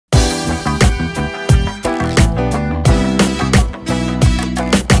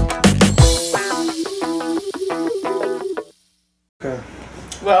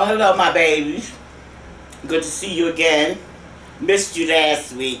Well, hello, my babies. Good to see you again. Missed you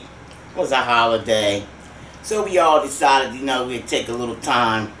last week. It was a holiday. So we all decided, we'd take a little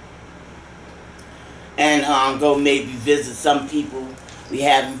time and go maybe visit some people we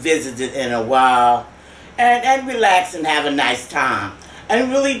haven't visited in a while and relax and have a nice time.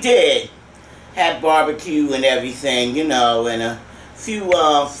 And really did. Had barbecue and everything, and a few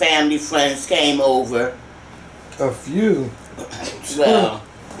family friends came over. A few? Well,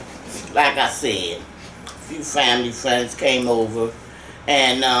 like I said, a few family friends came over,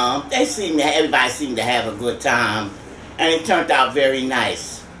 and everybody seemed to have a good time, and it turned out very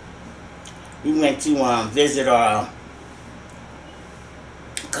nice. We went to visit our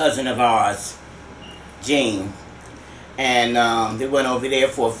cousin of ours, Jean, and they went over there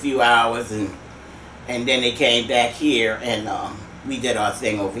for a few hours, and then they came back here, and we did our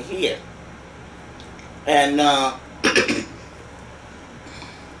thing over here. And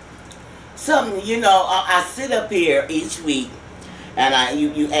something, I sit up here each week, and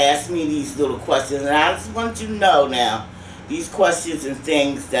you ask me these little questions, and I just want you to know now, these questions and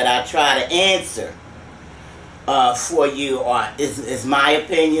things that I try to answer for you is my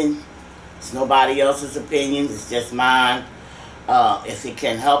opinion. It's nobody else's opinion. It's just mine. If it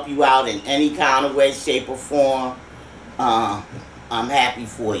can help you out in any kind of way, shape, or form, I'm happy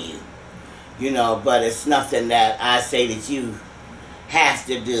for you. But it's nothing that I say that you have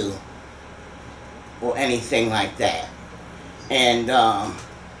to do or anything like that. And go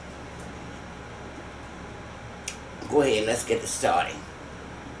ahead, let's get it started.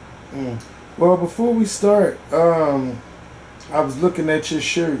 Well, before we start, I was looking at your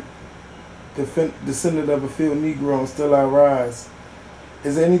shirt, Descendant of a Field Negro and Still I Rise.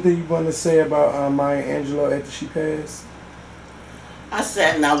 Is there anything you want to say about Maya Angelou after she passed? I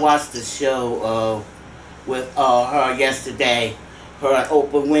sat and I watched the show with her yesterday, her and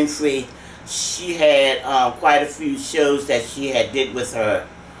Oprah Winfrey. She had quite a few shows that she had did with her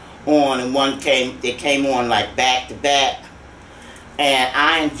on, and they came on like back to back, and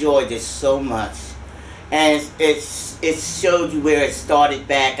I enjoyed it so much. And it showed you where it started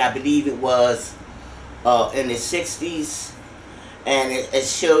back. I believe it was in the 60s, and it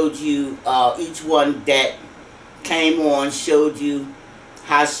showed you each one that came on showed you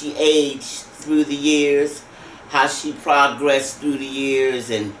how she aged through the years, how she progressed through the years,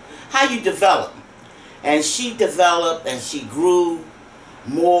 and how you develop. And she developed and she grew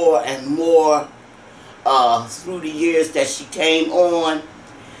more and more through the years that she came on,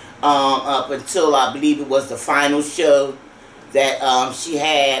 up until I believe it was the final show that she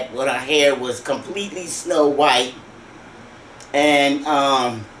had when her hair was completely snow white. And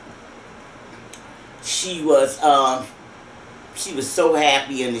she was so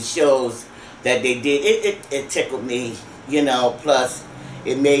happy in the shows that they did. It tickled me, plus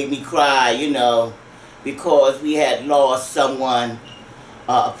it made me cry, because we had lost someone,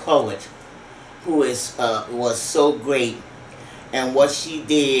 a poet, who was so great, and what she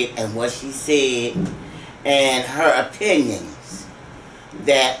did and what she said and her opinions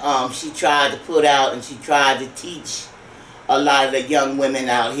that she tried to put out, and she tried to teach a lot of the young women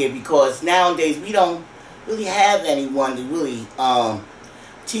out here, because nowadays we don't really have anyone to really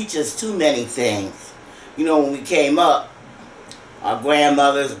teach us too many things. When we came up, our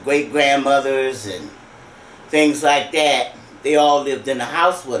grandmothers, great-grandmothers, and things like that, they all lived in the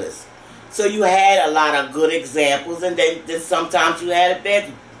house with us. So you had a lot of good examples, and then sometimes you had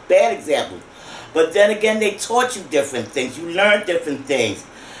bad examples. But then again, they taught you different things. You learned different things.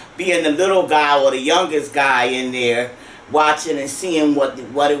 Being the little guy or the youngest guy in there, watching and seeing what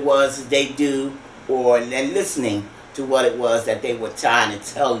it was that they do, and listening to what it was that they were trying to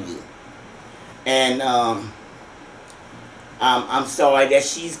tell you. And I'm sorry that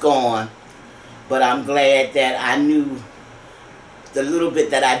she's gone, but I'm glad that I knew the little bit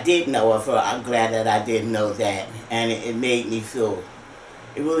that I did know of her. I'm glad that I did know that, and it made me feel,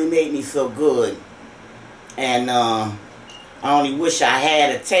 it really made me feel good. And I only wish I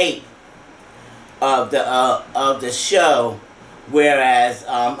had a tape of the show, whereas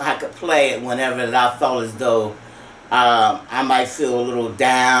I could play it whenever I felt as though I might feel a little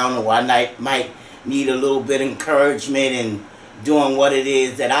down, or I might need a little bit of encouragement in doing what it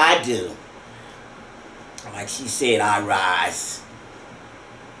is that I do. Like she said, I rise.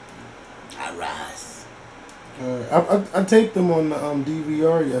 I rise. I taped them on the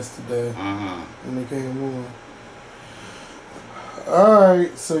DVR yesterday when they came on.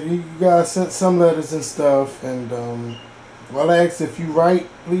 Alright, so you guys sent some letters and stuff, and well, I asked if you write,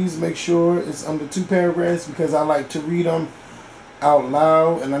 please make sure it's under 2 paragraphs, because I like to read them out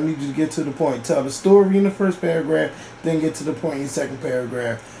loud, and I need you to get to the point. Tell the story in the first paragraph, then get to the point in the second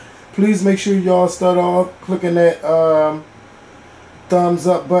paragraph. Please make sure y'all start off clicking that thumbs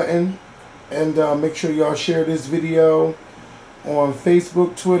up button, and make sure y'all share this video on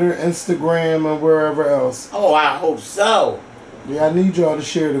Facebook, Twitter, Instagram, and wherever else. Oh, I hope so. Yeah, I need y'all to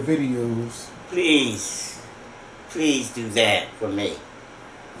share the videos. Please. Please do that for me.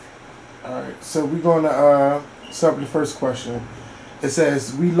 Alright, so we're going to start with the first question. It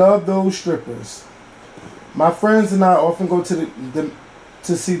says, we love those strippers. My friends and I often go to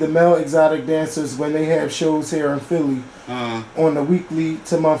see the male exotic dancers when they have shows here in Philly on a weekly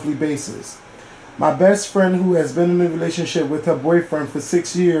to monthly basis. My best friend, who has been in a relationship with her boyfriend for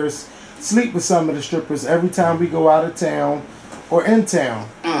 6 years, sleep with some of the strippers every time we go out of town or in town.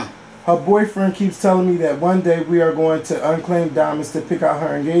 Her boyfriend keeps telling me that one day we are going to Unclaimed Diamonds to pick out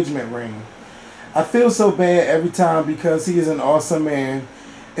her engagement ring. I feel so bad every time because he is an awesome man.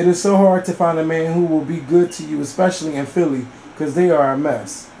 It is so hard to find a man who will be good to you, especially in Philly, because they are a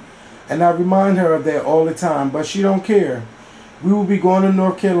mess. And I remind her of that all the time, but she don't care. We will be going to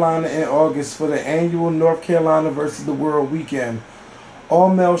North Carolina in August for the annual North Carolina versus the World weekend.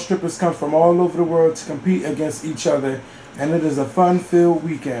 All male strippers come from all over the world to compete against each other, and it is a fun-filled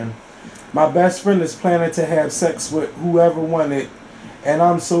weekend. My best friend is planning to have sex with whoever wanted, and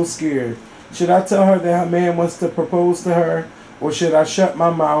I'm so scared. Should I tell her that her man wants to propose to her, or should I shut my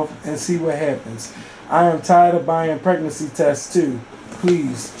mouth and see what happens? I am tired of buying pregnancy tests too.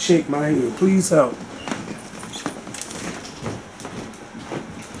 Please shake my head. Please help.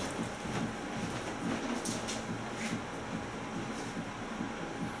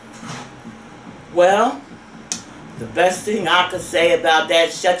 Well, the best thing I could say about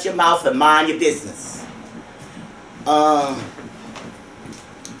that, shut your mouth and mind your business.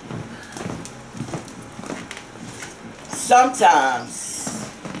 Sometimes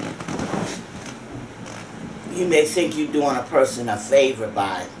you may think you're doing a person a favor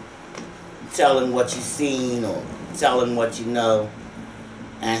by telling what you've seen or telling what you know,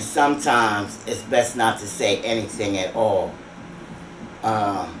 and sometimes it's best not to say anything at all.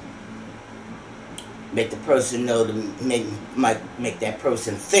 Make the person know, to make that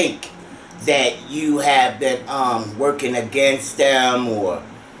person think that you have been working against them or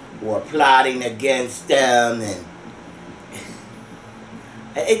plotting against them, and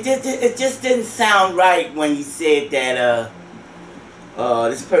it just didn't sound right when you said that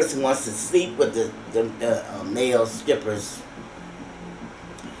this person wants to sleep with the male strippers.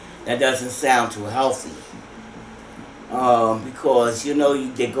 That doesn't sound too healthy. Because, you know,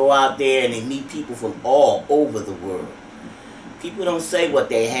 they go out there and they meet people from all over the world. People don't say what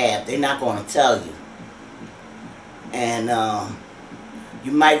they have. They're not going to tell you. And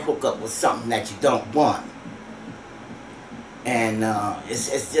you might hook up with something that you don't want. And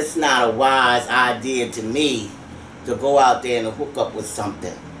it's just not a wise idea to me to go out there and hook up with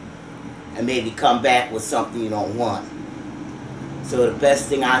something and maybe come back with something you don't want. So the best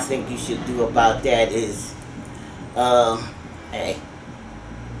thing I think you should do about that is, hey,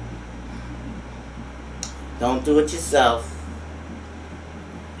 don't do it yourself.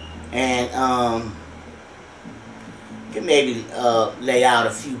 And you can maybe lay out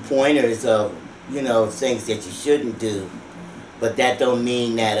a few pointers of, you know, things that you shouldn't do. But that don't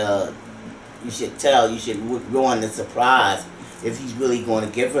mean that you should ruin the surprise if he's really going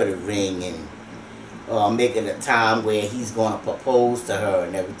to give her the ring and make it a time where he's going to propose to her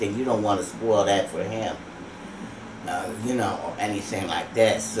and everything. You don't want to spoil that for him. You know, or anything like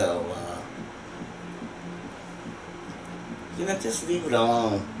that. So, you know, just leave it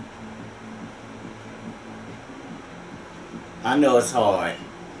alone. I know it's hard,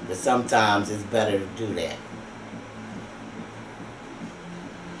 but sometimes it's better to do that.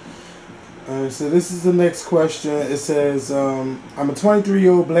 So this is the next question. It says, I'm a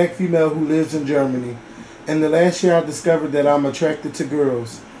 23-year-old black female who lives in Germany. In the last year, I discovered that I'm attracted to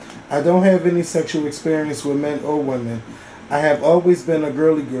girls. I don't have any sexual experience with men or women. I have always been a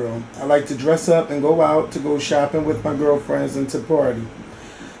girly girl. I like to dress up and go out to go shopping with my girlfriends and to party.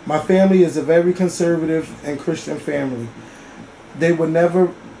 My family is a very conservative and Christian family. They would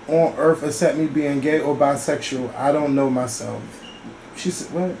never on earth accept me being gay or bisexual. I don't know myself. She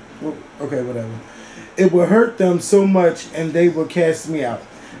said, what? Okay, whatever. It would hurt them so much and they would cast me out.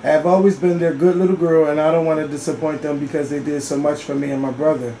 I have always been their good little girl and I don't want to disappoint them because they did so much for me and my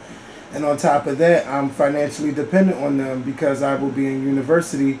brother. And on top of that, I'm financially dependent on them because I will be in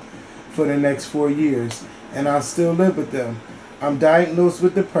university for the next 4 years. And I still live with them. I'm diagnosed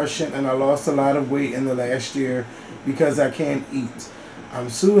with depression and I lost a lot of weight in the last year because I can't eat. I'm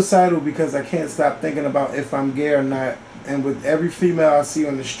suicidal because I can't stop thinking about if I'm gay or not. And with every female I see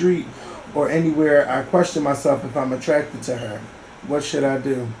on the street or anywhere, I question myself if I'm attracted to her. What should I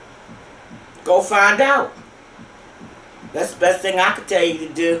do? Go find out. That's the best thing I could tell you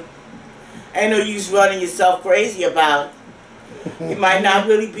to do. Ain't no use running yourself crazy about it. It might not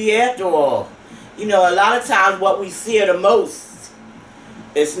really be after all. You know, a lot of times what we fear the most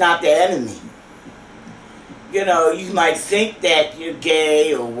is not the enemy. You know, you might think that you're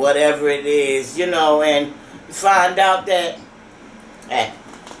gay or whatever it is, you know, and you find out that, hey,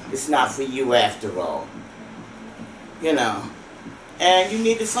 it's not for you after all. You know, and you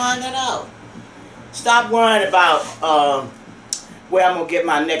need to find that out. Stop worrying about where I'm going to get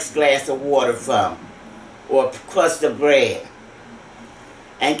my next glass of water from or a crust of bread.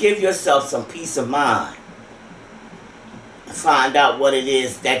 And give yourself some peace of mind. Find out what it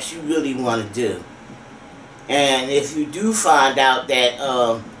is that you really want to do. And if you do find out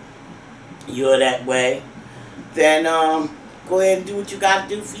that you're that way, then go ahead and do what you got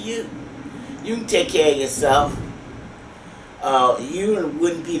to do for you. You can take care of yourself. You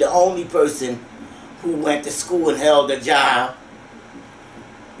wouldn't be the only person who went to school and held a job.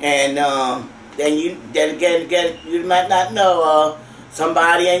 And then again, you might not know,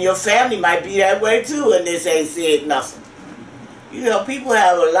 somebody in your family might be that way too, and this ain't said nothing. You know, people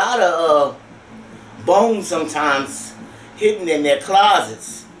have a lot of bones sometimes hidden in their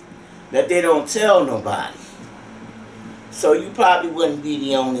closets that they don't tell nobody. So you probably wouldn't be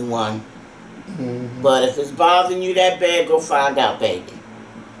the only one. Mm-hmm. But if it's bothering you that bad, go find out, baby.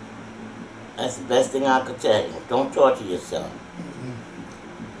 That's the best thing I could tell you. Don't torture yourself.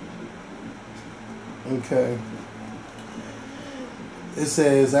 Okay. It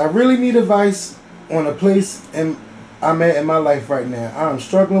says, I really need advice on a place I'm at in my life right now. I'm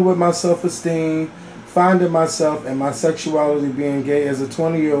struggling with my self-esteem, finding myself and my sexuality being gay as a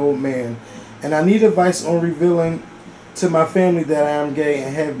 20-year-old man. And I need advice on revealing to my family that I am gay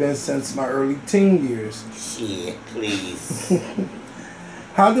and have been since my early teen years. Shit, please.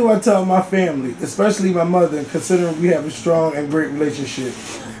 How do I tell my family, especially my mother, considering we have a strong and great relationship?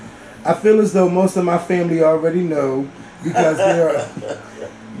 I feel as though most of my family already know because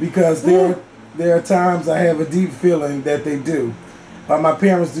there are times I have a deep feeling that they do. But my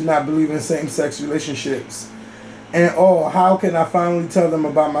parents do not believe in same-sex relationships. And how can I finally tell them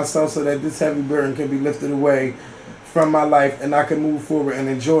about myself so that this heavy burden can be lifted away from my life and I can move forward and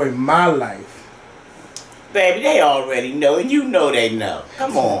enjoy my life? Baby, they already know, and you know they know.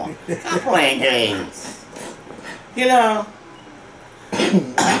 Come on. Stop playing games. You know?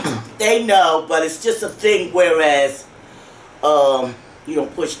 They know, but it's just a thing, whereas you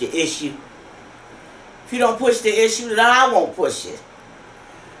don't push the issue. If you don't push the issue, then I won't push it.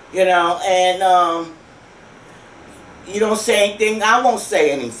 You know, and you don't say anything, I won't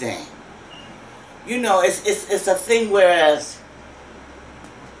say anything. You know, it's a thing, whereas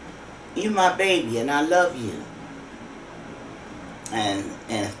you're my baby and I love you. And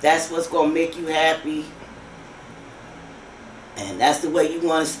if that's what's going to make you happy, and that's the way you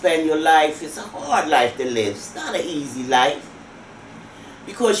want to spend your life, it's a hard life to live. It's not an easy life.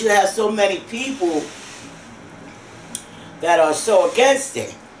 Because you have so many people that are so against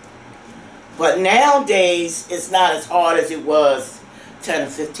it. But nowadays, it's not as hard as it was 10 or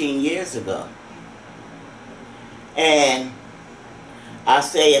 15 years ago. And I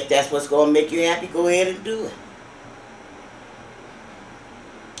say, if that's what's going to make you happy, go ahead and do it.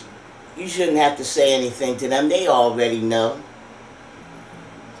 You shouldn't have to say anything to them. They already know.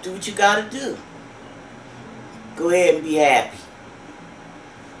 Do what you got to do. Go ahead and be happy.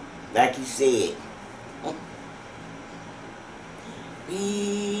 Like you said.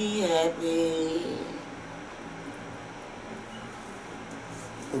 Be happy.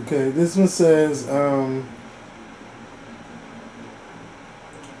 Okay, this one says,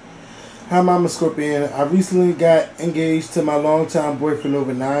 Hi Mama Scorpion, I recently got engaged to my longtime boyfriend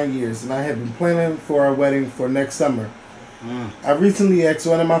over 9 years, and I have been planning for our wedding for next summer. I recently asked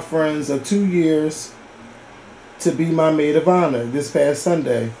one of my friends of 2 years to be my maid of honor this past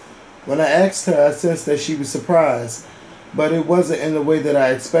Sunday. When I asked her, I sensed that she was surprised, but it wasn't in the way that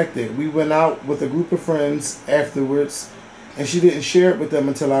I expected. We went out with a group of friends afterwards, and she didn't share it with them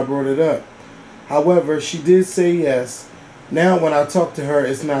until I brought it up. However, she did say yes. Now when I talk to her,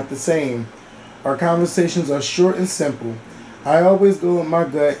 it's not the same. Our conversations are short and simple. I always go with my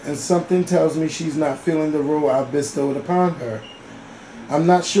gut, and something tells me she's not feeling the role I've bestowed upon her. I'm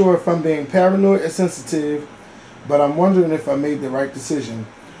not sure if I'm being paranoid or sensitive, but I'm wondering if I made the right decision.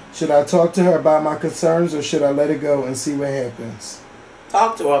 Should I talk to her about my concerns, or should I let it go and see what happens?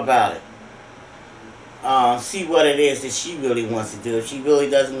 Talk to her about it. see what it is that she really wants to do. If she really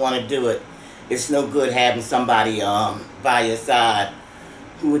doesn't want to do it, it's no good having somebody by your side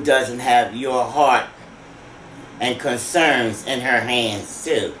who doesn't have your heart and concerns in her hands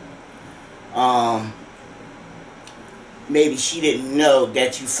too. Maybe she didn't know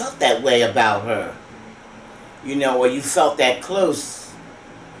that you felt that way about her, you know, or you felt that close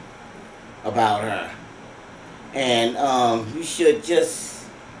about her. And you should just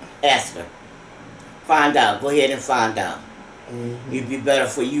ask her. Find out. Go ahead and find out. Mm-hmm. It'd be better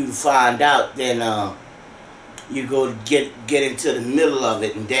for you to find out than you go get into the middle of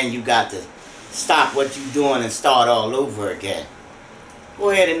it, and then you got to stop what you're doing and start all over again. Go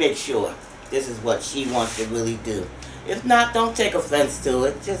ahead and make sure this is what she wants to really do. If not, don't take offense to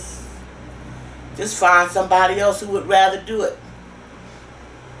it. Just find somebody else who would rather do it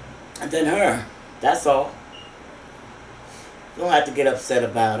than her. That's all. You don't have to get upset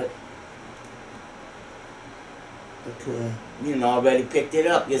about it. Okay. You know, already picked it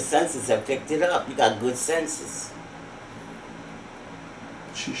up. Your senses have picked it up. You got good senses.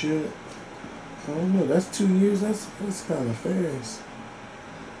 She should. I don't know. That's 2 years. That's kind of fast.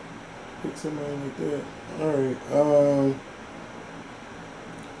 Pick somebody like that. All right.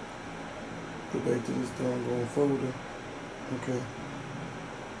 Go back to this doggone folder. Okay.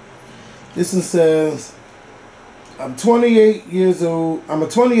 This one says, I'm 28 years old. I'm a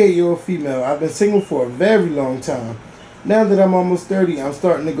 28-year-old female. I've been single for a very long time. Now that I'm almost 30, I'm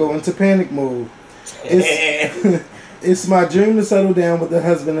starting to go into panic mode. It's my dream to settle down with a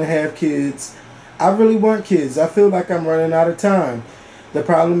husband and have kids. I really want kids. I feel like I'm running out of time. The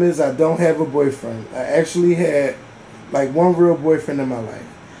problem is I don't have a boyfriend. I actually had like one real boyfriend in my life.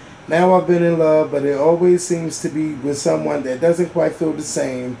 Now I've been in love, but it always seems to be with someone that doesn't quite feel the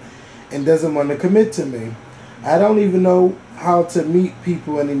same and doesn't want to commit to me. I don't even know how to meet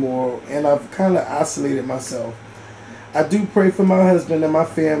people anymore, and I've kind of isolated myself. I do pray for my husband and my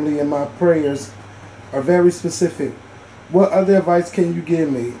family, and my prayers are very specific. What other advice can you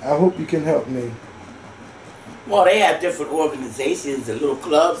give me? I hope you can help me. Well, they have different organizations and little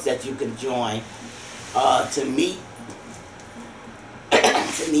clubs that you can join to meet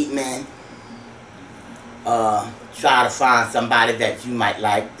men. Try to find somebody that you might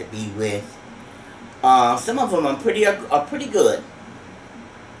like to be with. Some of them are pretty good.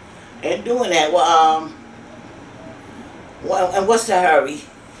 And doing that, well, and what's the hurry?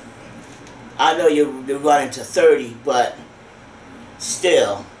 I know you're running to 30, but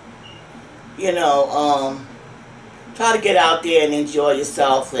still, you know, try to get out there and enjoy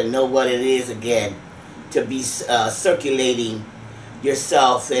yourself and know what it is again to be circulating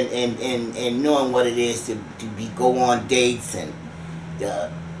yourself and knowing what it is to go on dates and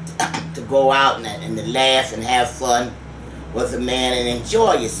to go out and to laugh and have fun with a man and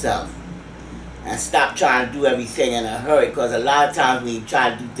enjoy yourself. And stop trying to do everything in a hurry, because a lot of times when you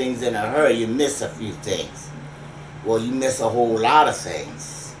try to do things in a hurry, you miss a few things. Well, you miss a whole lot of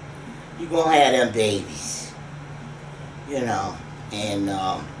things. You're going to have them babies, you know, and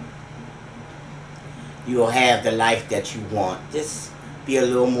you'll have the life that you want. Just be a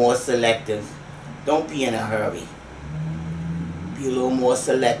little more selective. Don't be in a hurry. Be a little more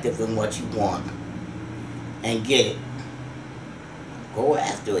selective in what you want and get it. Go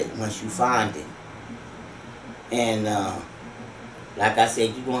after it once you find it. And like I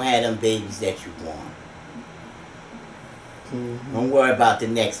said, you're going to have them babies that you want. Mm-hmm. Don't worry about the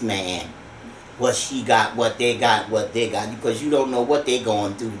next man. What she got, what they got, because you don't know what they're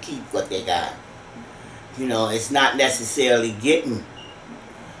going through to keep what they got. You know, it's not necessarily getting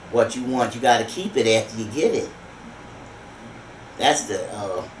what you want. You got to keep it after you get it. That's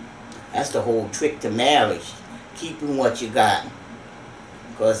the whole trick to marriage. Keeping what you got.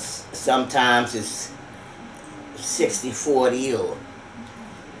 Because sometimes it's 60-40 or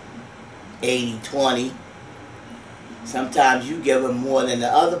 80-20. Sometimes you give them more than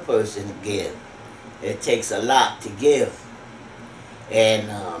the other person to give. It takes a lot to give. And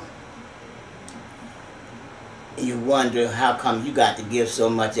you wonder how come you got to give so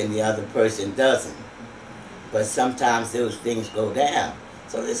much and the other person doesn't. But sometimes those things go down.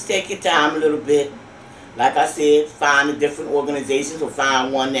 So just take your time a little bit. Like I said, find the different organizations or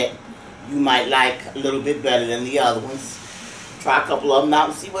find one that you might like a little bit better than the other ones. Try a couple of them out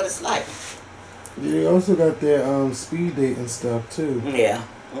and see what it's like. Yeah, you also got their speed dating stuff too. Yeah.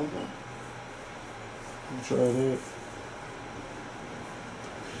 Mm-hmm. Try that.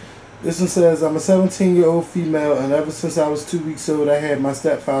 This one says, I'm a 17-year-old female, and ever since I was 2 weeks old, I had my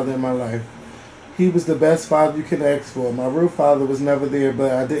stepfather in my life. He was the best father you could ask for. My real father was never there,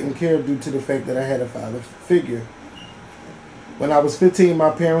 but I didn't care due to the fact that I had a father figure. When I was 15, my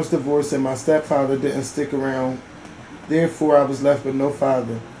parents divorced and my stepfather didn't stick around. Therefore, I was left with no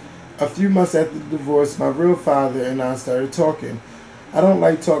father. A few months after the divorce, my real father and I started talking. I don't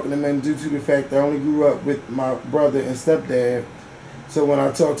like talking to men due to the fact that I only grew up with my brother and stepdad. So when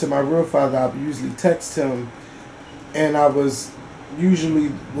I talk to my real father, I usually text him, and I was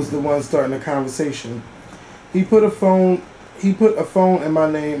the one starting the conversation. He put a phone in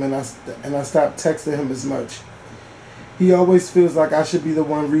my name, and I stopped texting him as much. He always feels like I should be the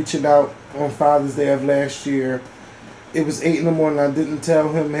one reaching out on Father's Day of last year. It was 8 in the morning. I didn't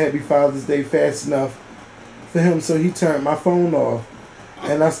tell him Happy Father's Day fast enough for him, so he turned my phone off,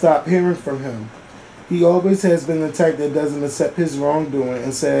 and I stopped hearing from him. He always has been the type that doesn't accept his wrongdoing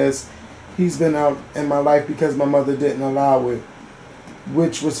and says he's been out in my life because my mother didn't allow it,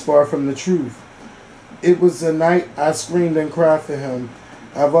 which was far from the truth. It was a night I screamed and cried for him.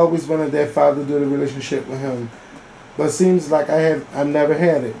 I've always wanted that father-daughter relationship with him, but it seems like I've never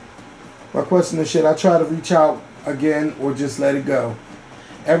had it. My question is, should I try to reach out again or just let it go?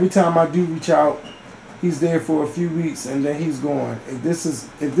 Every time I do reach out, he's there for a few weeks and then he's gone. If this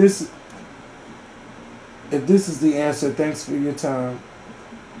is the answer, thanks for your time.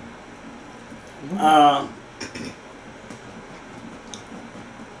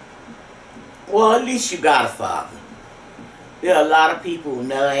 Well, at least you got a father. There are a lot of people who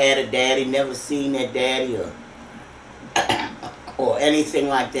never had a daddy, never seen their daddy, or anything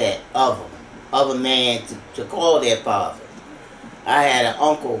like that of a man to call their father. I had an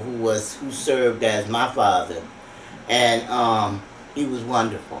uncle who served as my father, and he was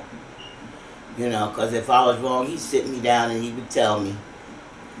wonderful. You know, because if I was wrong, he'd sit me down and he would tell me.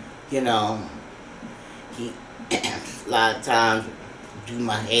 You know, he a lot of times do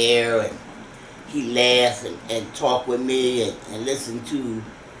my hair, and he laugh and talk with me and listen to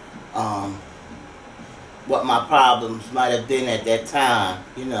what my problems might have been at that time,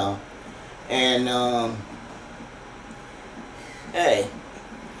 you know. And hey,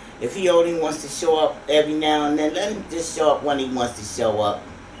 if he only wants to show up every now and then, let him just show up when he wants to show up.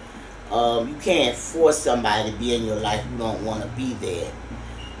 You can't force somebody to be in your life who don't want to be there.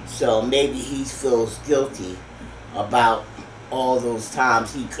 So maybe he feels guilty about all those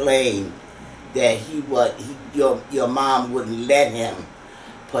times he claimed that your mom wouldn't let him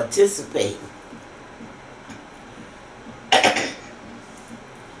participate.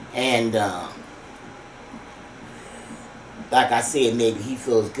 And like I said, maybe he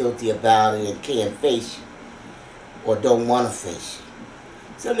feels guilty about it and can't face you, or don't want to face you.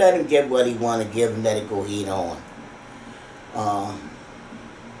 So let him get what he want to give and let it go head on.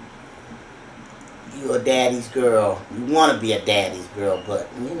 You're a daddy's girl. You want to be a daddy's girl, but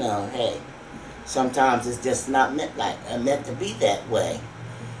you know, hey, sometimes it's just not meant to be that way.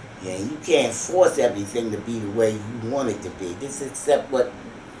 Yeah, you can't force everything to be the way you want it to be. Just accept what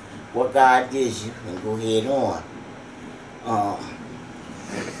God gives you and go head on.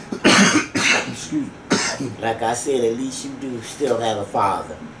 Excuse me. Like I said, at least you do still have a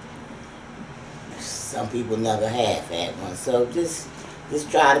father. Some people never have had one. So just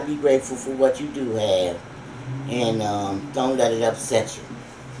try to be grateful for what you do have, and don't let it upset you.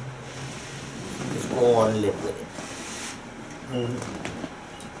 Just go on and live with it.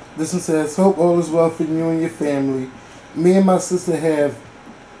 This one says, hope all is well for you and your family. Me and my sister have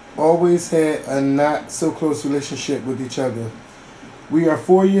always had a not so close relationship with each other. We are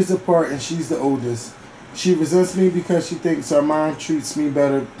 4 years apart and she's the oldest. She resents me because she thinks our mom treats me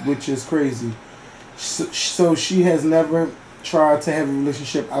better, which is crazy. So she has never tried to have a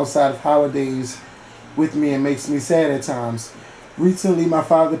relationship outside of holidays with me, and makes me sad at times. Recently, my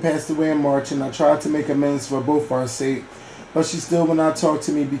father passed away in March, and I tried to make amends for both our sake, but she still will not talk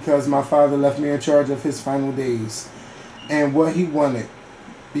to me because my father left me in charge of his final days and what he wanted,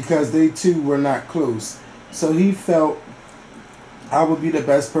 because they too were not close. So he felt I would be the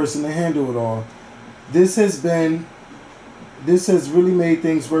best person to handle it all. This has really made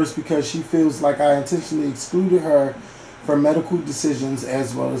things worse because she feels like I intentionally excluded her from medical decisions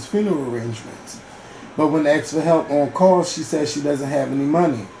as well as funeral arrangements. But when asked for help on calls, she says she doesn't have any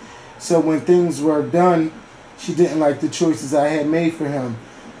money. So when things were done, she didn't like the choices I had made for him,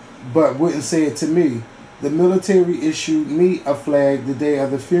 but wouldn't say it to me. The military issued me a flag the day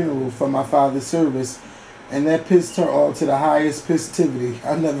of the funeral for my father's service, and that pissed her off to the highest pistivity.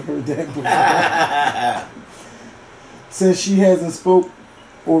 I never heard that before. Since she hasn't spoke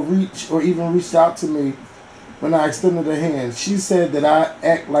or even reached out to me when I extended her hand, she said that I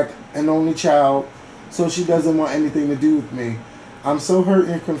act like an only child, so she doesn't want anything to do with me. I'm so hurt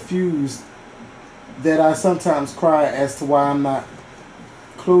and confused that I sometimes cry as to why I'm not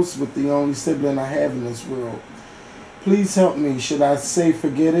close with the only sibling I have in this world. Please help me. Should I say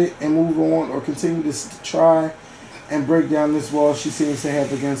forget it and move on, or continue to try and break down this wall she seems to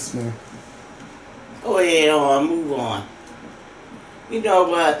have against me? Go ahead on, move on. You know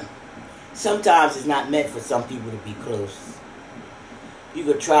what? Sometimes it's not meant for some people to be close. You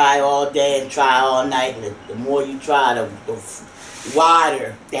could try all day and try all night. The more you try, the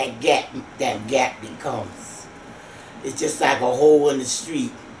wider that gap becomes. It's just like a hole in the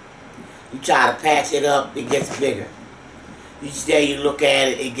street. You try to patch it up, it gets bigger. Each day you look at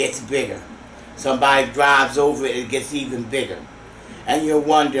it, it gets bigger. Somebody drives over it, it gets even bigger. And you're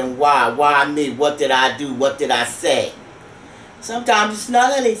wondering why? Why me? What did I do? What did I say? Sometimes it's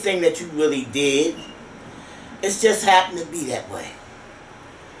not anything that you really did. It's just happened to be that way.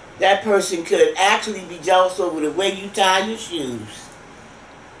 That person could actually be jealous over the way you tie your shoes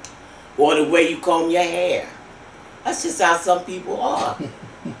or the way you comb your hair. That's just how some people are.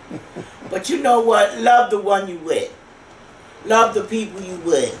 But you know what? Love the one you with. Love the people you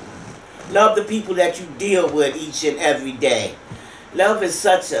with. Love the people that you deal with each and every day. Love is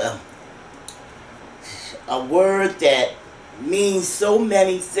such a word that means so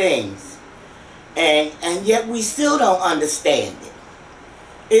many things. And yet we still don't understand it.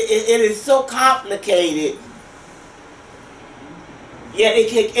 It is so complicated. Yet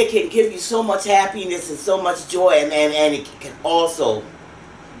it can give you so much happiness and so much joy. And it can also,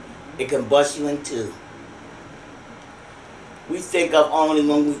 it can bust you in two. We think of only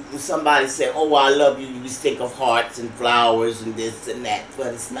when somebody says, oh, I love you, you just think of hearts and flowers and this and that. But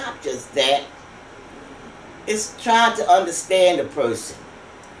it's not just that. It's trying to understand a person.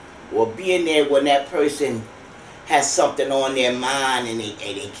 Or being there when that person has something on their mind and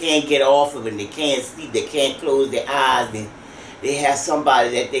they can't get off of it, and they can't sleep, they can't close their eyes, and they have somebody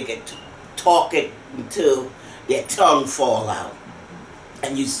that they can talk it until their tongue fall out.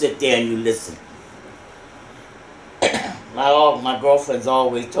 And you sit there and you listen. My girlfriend's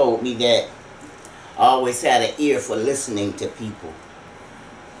always told me that I always had an ear for listening to people.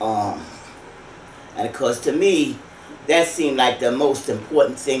 And of course, to me, that seemed like the most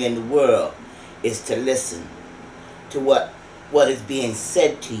important thing in the world is to listen to what is being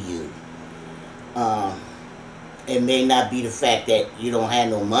said to you. It may not be the fact that you don't have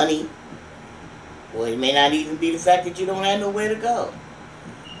no money, or it may not even be the fact that you don't have nowhere to go.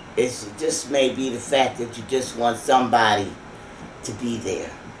 It just may be the fact that you just want somebody to be there.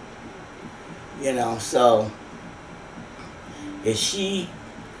 You know, so if she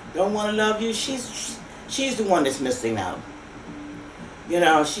don't want to love you, she's the one that's missing out. You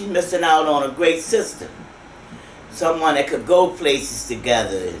know, she's missing out on a great sister. Someone that could go places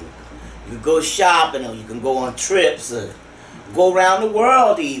together. And you could go shopping, or you can go on trips, or go around the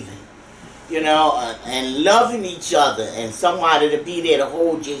world even. You know, and loving each other, and somebody to be there to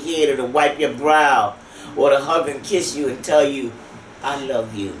hold your head, or to wipe your brow, or to hug and kiss you and tell you, I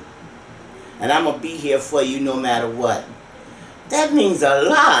love you. And I'm going to be here for you no matter what. That means a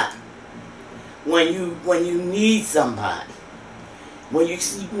lot when you need somebody. When you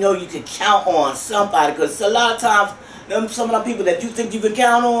know you can count on somebody. Because a lot of times, some of the people that you think you can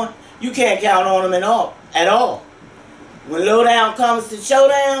count on, you can't count on them at all. When lowdown comes to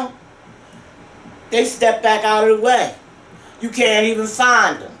showdown, they step back out of the way. You can't even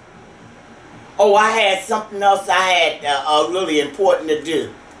find them. Oh, I had something else I had really important to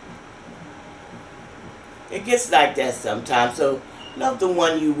do. It gets like that sometimes. So love the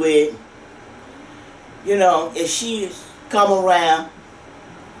one you with. You know, if she's come around,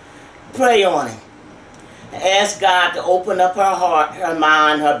 pray on it. Ask God to open up her heart, her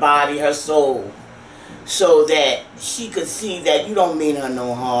mind, her body, her soul, so that she could see that you don't mean her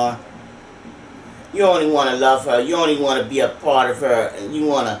no harm. You only want to love her. You only want to be a part of her. And you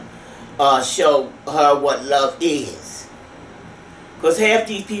want to show her what love is. Because half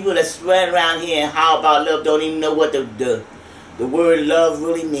these people that spread around here and how about love don't even know what the word love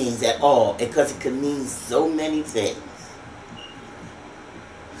really means at all. Because it can mean so many things.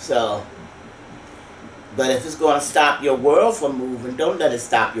 So, but if it's going to stop your world from moving, don't let it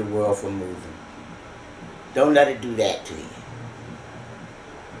stop your world from moving. Don't let it do that to you.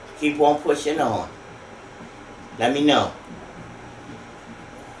 Keep on pushing on. Let me know.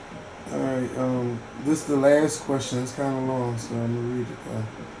 Alright, this is the last question. It's kind of long, so I'm going to read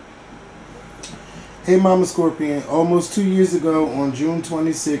it. Hey, Mama Scorpion. Almost 2 years ago, on June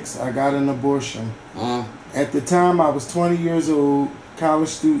 26th, I got an abortion. At the time, I was 20 years old, college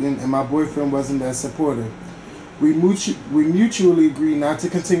student, and my boyfriend wasn't that supportive. We mutually agreed not to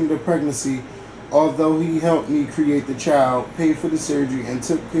continue the pregnancy, although he helped me create the child, paid for the surgery, and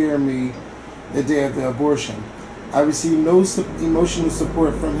took care of me the day of the abortion. I received no emotional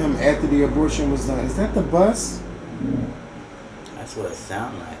support from him after the abortion was done. Is that the bus? That's what it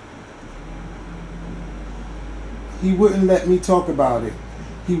sounds like. He wouldn't let me talk about it.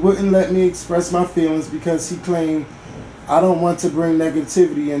 He wouldn't let me express my feelings because he claimed I don't want to bring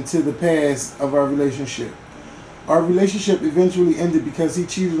negativity into the past of our relationship. Our relationship eventually ended because he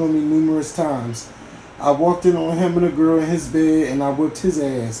cheated on me numerous times. I walked in on him and a girl in his bed and I whipped his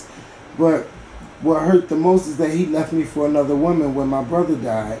ass. But what hurt the most is that he left me for another woman when my brother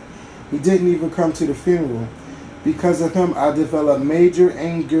died. He didn't even come to the funeral. Because of him, I developed major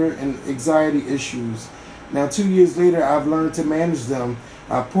anger and anxiety issues. Now, 2 years later, I've learned to manage them.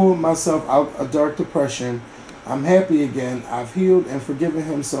 I pulled myself out of dark depression. I'm happy again. I've healed and forgiven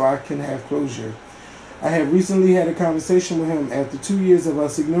him so I can have closure. I have recently had a conversation with him after 2 years of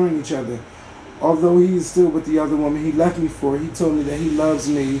us ignoring each other. Although he is still with the other woman he left me for, he told me that he loves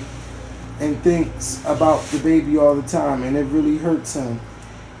me and thinks about the baby all the time, and it really hurts him.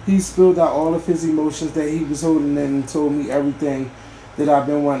 He spilled out all of his emotions that he was holding in and told me everything that I've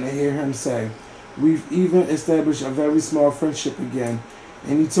been wanting to hear him say. We've even established a very small friendship again,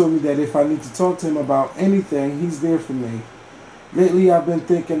 and he told me that if I need to talk to him about anything, he's there for me. Lately, I've been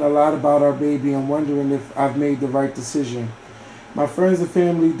thinking a lot about our baby and wondering if I've made the right decision. My friends and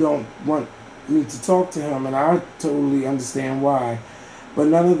family don't want me to talk to him, and I totally understand why. But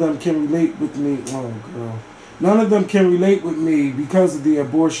none of them can relate with me. Oh, girl. None of them can relate with me because of the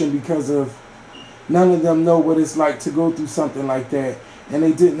abortion, none of them know what it's like to go through something like that, and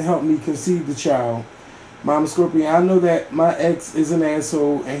they didn't help me conceive the child. Mama Scorpion, I know that my ex is an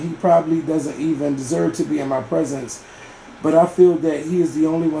asshole, and he probably doesn't even deserve to be in my presence, but I feel that he is the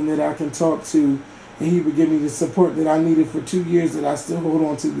only one that I can talk to, and he would give me the support that I needed for 2 years that I still hold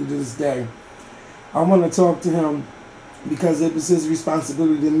on to this day. I want to talk to him because it was his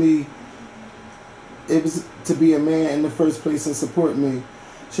responsibility to me. It was to be a man in the first place and support me.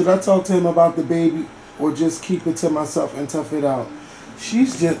 Should I talk to him about the baby or just keep it to myself and tough it out?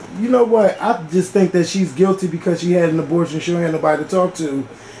 She's just, you know what? I just think that she's guilty because she had an abortion. She don't have nobody to talk to,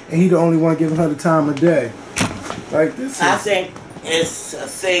 and he the only one giving her the time of day. Like this is... I think it's a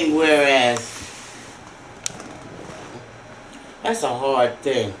thing whereas that's a hard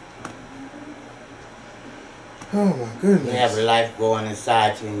thing. Oh my goodness. You have a life going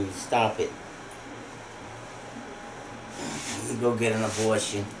inside you and you stop it. You go get an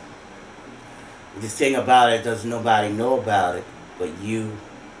abortion. The thing about it, does nobody know about it but you,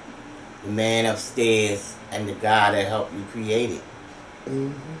 the man upstairs, and the guy that helped you create it.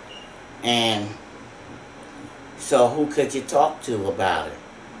 Mm-hmm. And so who could you talk to about it?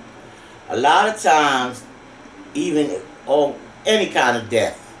 A lot of times, even any kind of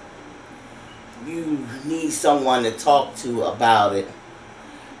death, you need someone to talk to about it.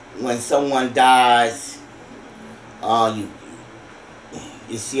 When someone dies,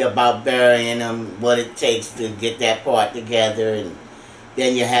 you see about burying them, what it takes to get that part together, and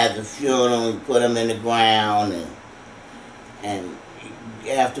then you have the funeral, you put them in the ground, and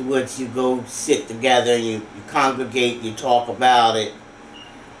afterwards you go sit together and you congregate, you talk about it.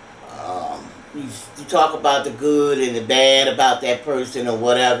 You talk about the good and the bad about that person or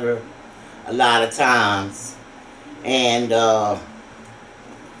whatever a lot of times. And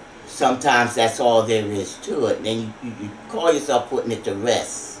sometimes that's all there is to it. Then you call yourself putting it to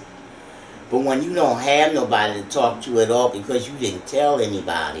rest. But when you don't have nobody to talk to at all because you didn't tell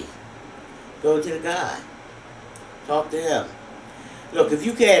anybody, go to the guy. Talk to him. Look, if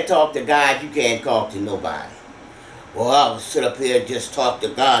you can't talk to God, you can't talk to nobody. Well, I'll sit up here and just talk to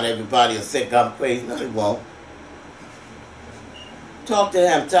God. Everybody will think I'm crazy. No, they won't. Talk to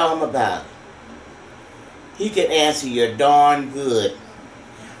him. Tell him about it. He can answer you darn good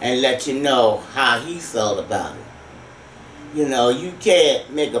and let you know how he felt about it. You know, you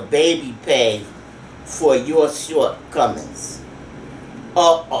can't make a baby pay for your shortcomings.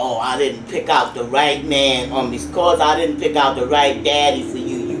 Uh-oh, I didn't pick out the right man, because I didn't pick out the right daddy for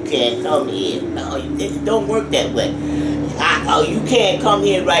you, you can't come here. No, it don't work that way. You can't come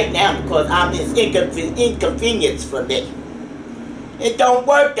here right now because I'm this inconvenience for me. It don't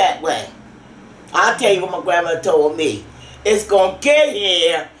work that way. I'll tell you what my grandma told me. It's going to get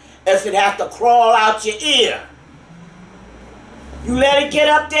here if it has to crawl out your ear. You let it get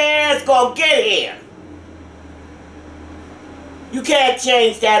up there, it's going to get here. You can't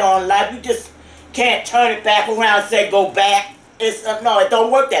change that on life. You just can't turn it back around and say, go back. No, it don't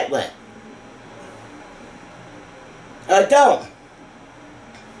work that way. It don't.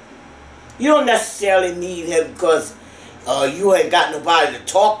 You don't necessarily need him because you ain't got nobody to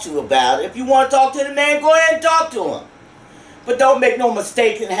talk to about it. If you want to talk to the man, go ahead and talk to him. But don't make no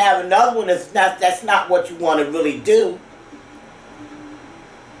mistake and have another one. That's not what you want to really do.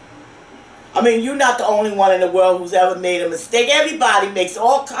 I mean, you're not the only one in the world who's ever made a mistake. Everybody makes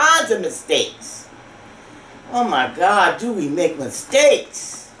all kinds of mistakes. Oh my God, do we make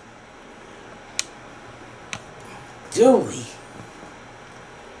mistakes? Do we?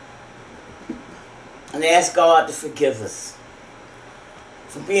 And ask God to forgive us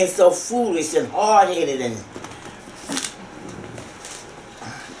for being so foolish and hard-headed and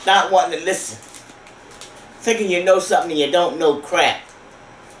not wanting to listen. Thinking you know something and you don't know crap.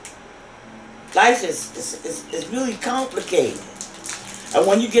 Life is really complicated. And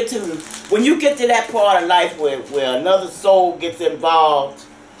when you get to that part of life where another soul gets involved,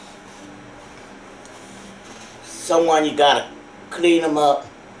 someone you gotta clean them up.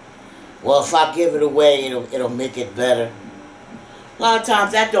 Well, if I give it away, it'll make it better. A lot of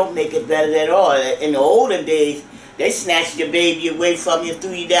times that don't make it better at all. In the olden days, they snatched your baby away from you,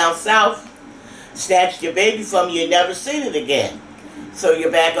 threw you down south, snatched your baby from you, and never seen it again. So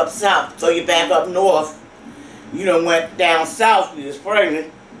you're back up south, so you're back up north. You done went down south, you was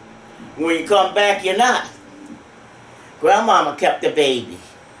pregnant. When you come back, you're not. Grandmama kept the baby.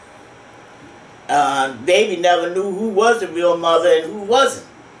 Baby never knew who was the real mother and who wasn't.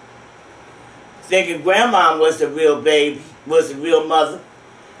 Thinking grandma was the real baby, was the real mother,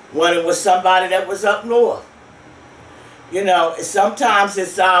 when it was somebody that was up north. You know, sometimes it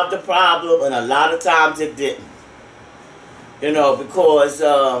solved the problem, and a lot of times it didn't. You know, because,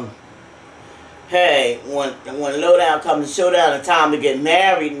 hey, when lowdown comes to showdown, the time to get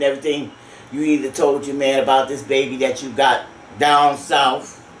married and everything, you either told your man about this baby that you got down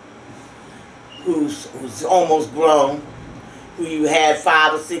south, who's almost grown, who you had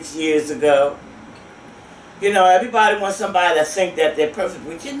 5 or 6 years ago. You know, everybody wants somebody to think that they're perfect,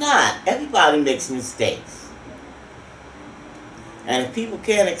 but you're not. Everybody makes mistakes. And if people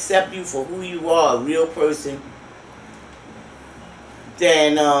can't accept you for who you are, a real person,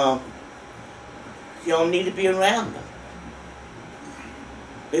 then you don't need to be around them.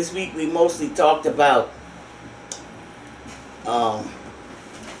 This week we mostly talked about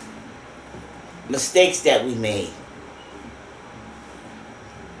mistakes that we made.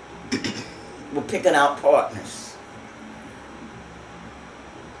 We're picking out partners.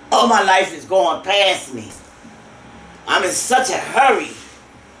 All my life is going past me. I'm in such a hurry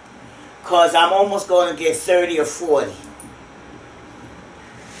because I'm almost going to get 30 or 40.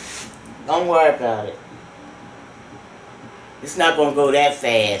 Don't worry about it. It's not going to go that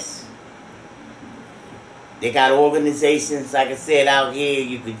fast. They got organizations, like I said, out here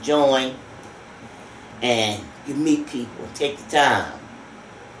you could join and you meet people. Take the time.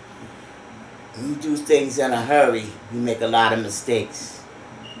 When you do things in a hurry, you make a lot of mistakes.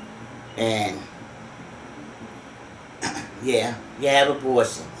 And yeah, you have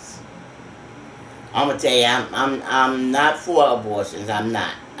abortions. I'm gonna tell you, I'm not for abortions. I'm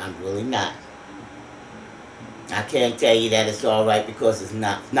not. I'm really not. I can't tell you that it's all right because it's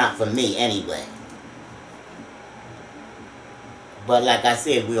not for me anyway. But like I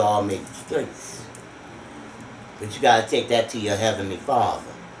said, we all make mistakes. But you gotta take that to your Heavenly Father.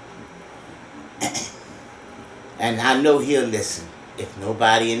 And I know He'll listen. If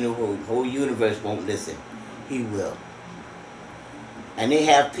nobody in the whole universe won't listen, He will. And they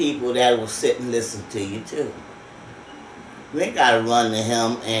have people that will sit and listen to you too. You ain't got to run to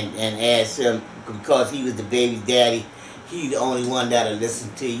Him and ask Him because He was the baby's daddy. He the only one that'll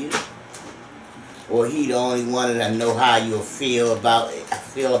listen to you. Or He the only one that'll know how you'll feel about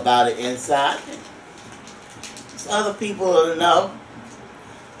it inside. There's other people that'll know.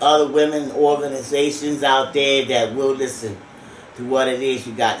 Other women organizations out there that will listen to what it is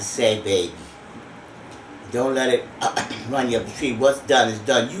you got to say, baby. Don't let it run you up the street. What's done is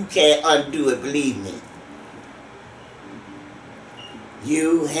done. You can't undo it, believe me.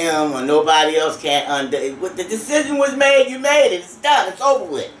 You, him, or nobody else can't undo it. The decision was made, you made it. It's done. It's over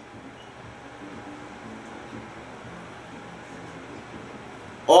with.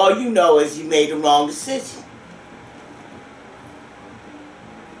 All you know is you made the wrong decision.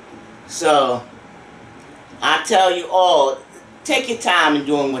 So, I tell you all, take your time in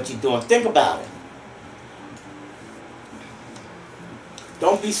doing what you're doing. Think about it.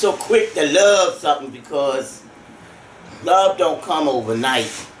 Don't be so quick to love something because love don't come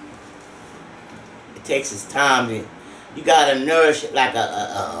overnight. It takes its time. You got to nourish it like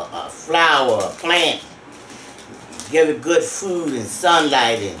a flower, a plant. Give it good food and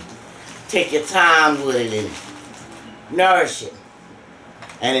sunlight and take your time with it and nourish it.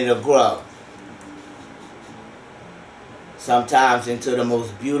 And it'll grow. Sometimes into the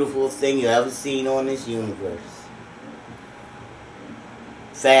most beautiful thing you ever seen on this universe.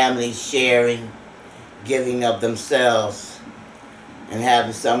 Family sharing, giving of themselves, and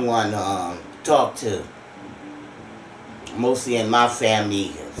having someone talk to. Mostly in my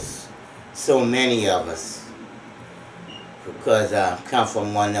family, so many of us, because I come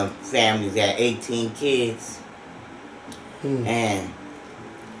from one of them families that had 18 kids, and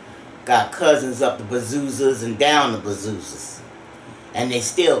got cousins up the bazoozas and down the bazoozas, and they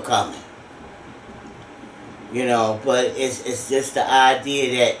still coming. You know, but it's just the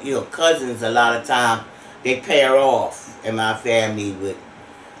idea that, you know, cousins a lot of time, they pair off in my family with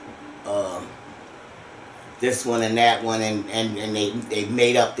this one and that one, and they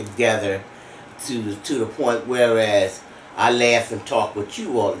made up together to the point whereas I laugh and talk with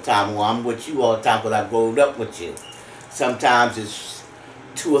you all the time. Well, I'm with you all the time because I growed up with you. Sometimes it's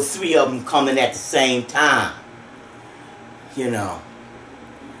 2 or 3 of them coming at the same time, you know,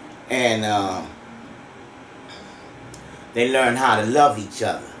 and they learn how to love each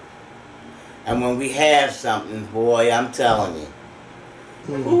other. And when we have something, boy, I'm telling you,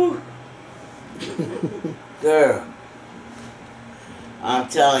 ooh, girl, I'm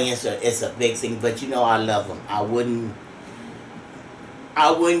telling you, it's a big thing. But you know, I love them. I wouldn't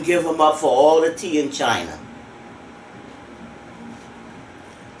give them up for all the tea in China.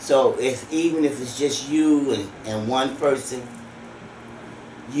 So even if it's just you and one person,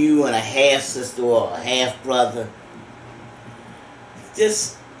 you and a half sister or a half brother,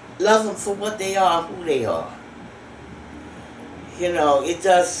 just love them for what they are, who they are. You know, it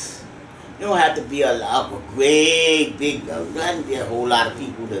does. You don't have to be a great big. There doesn't be a whole lot of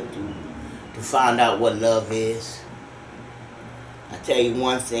people to find out what love is. I tell you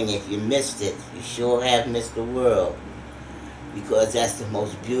one thing: if you missed it, you sure have missed the world, because that's the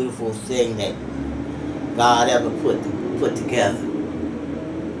most beautiful thing that God ever put together.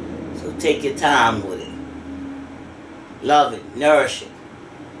 So take your time with it. Love it, nourish it.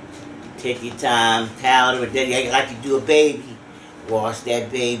 Take your time, powder it, like you do a baby. Wash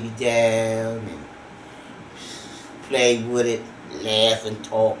that baby down and play with it, laugh and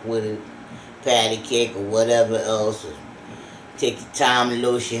talk with it, patty cake or whatever else. Or take your time to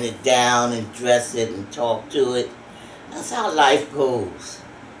lotion it down and dress it and talk to it. That's how life goes.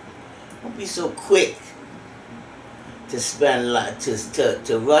 Don't be so quick to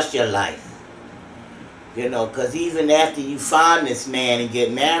to rush your life. You know, because even after you find this man and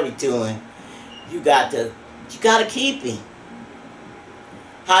get married to him, you got to keep him.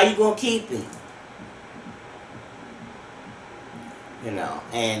 How you gonna keep him? You know,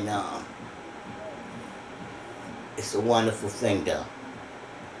 and it's a wonderful thing, though.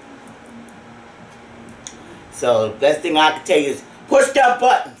 So the best thing I can tell you is push them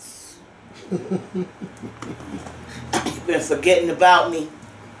buttons. You've been forgetting about me.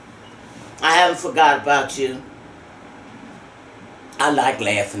 I haven't forgot about you. I like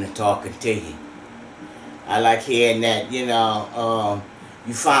laughing and talking to you. I like hearing that, you know,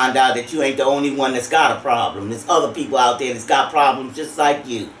 you find out that you ain't the only one that's got a problem. There's other people out there that's got problems just like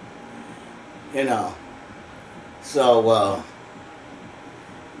you. You know. So,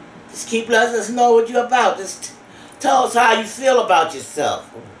 just keep letting us know what you're about. Just tell us how you feel about yourself.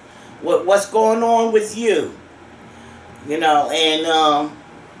 What's going on with you. You know, and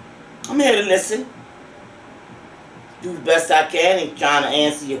I'm here to listen. Do the best I can in trying to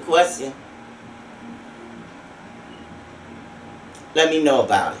answer your question. Let me know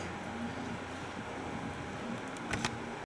about it.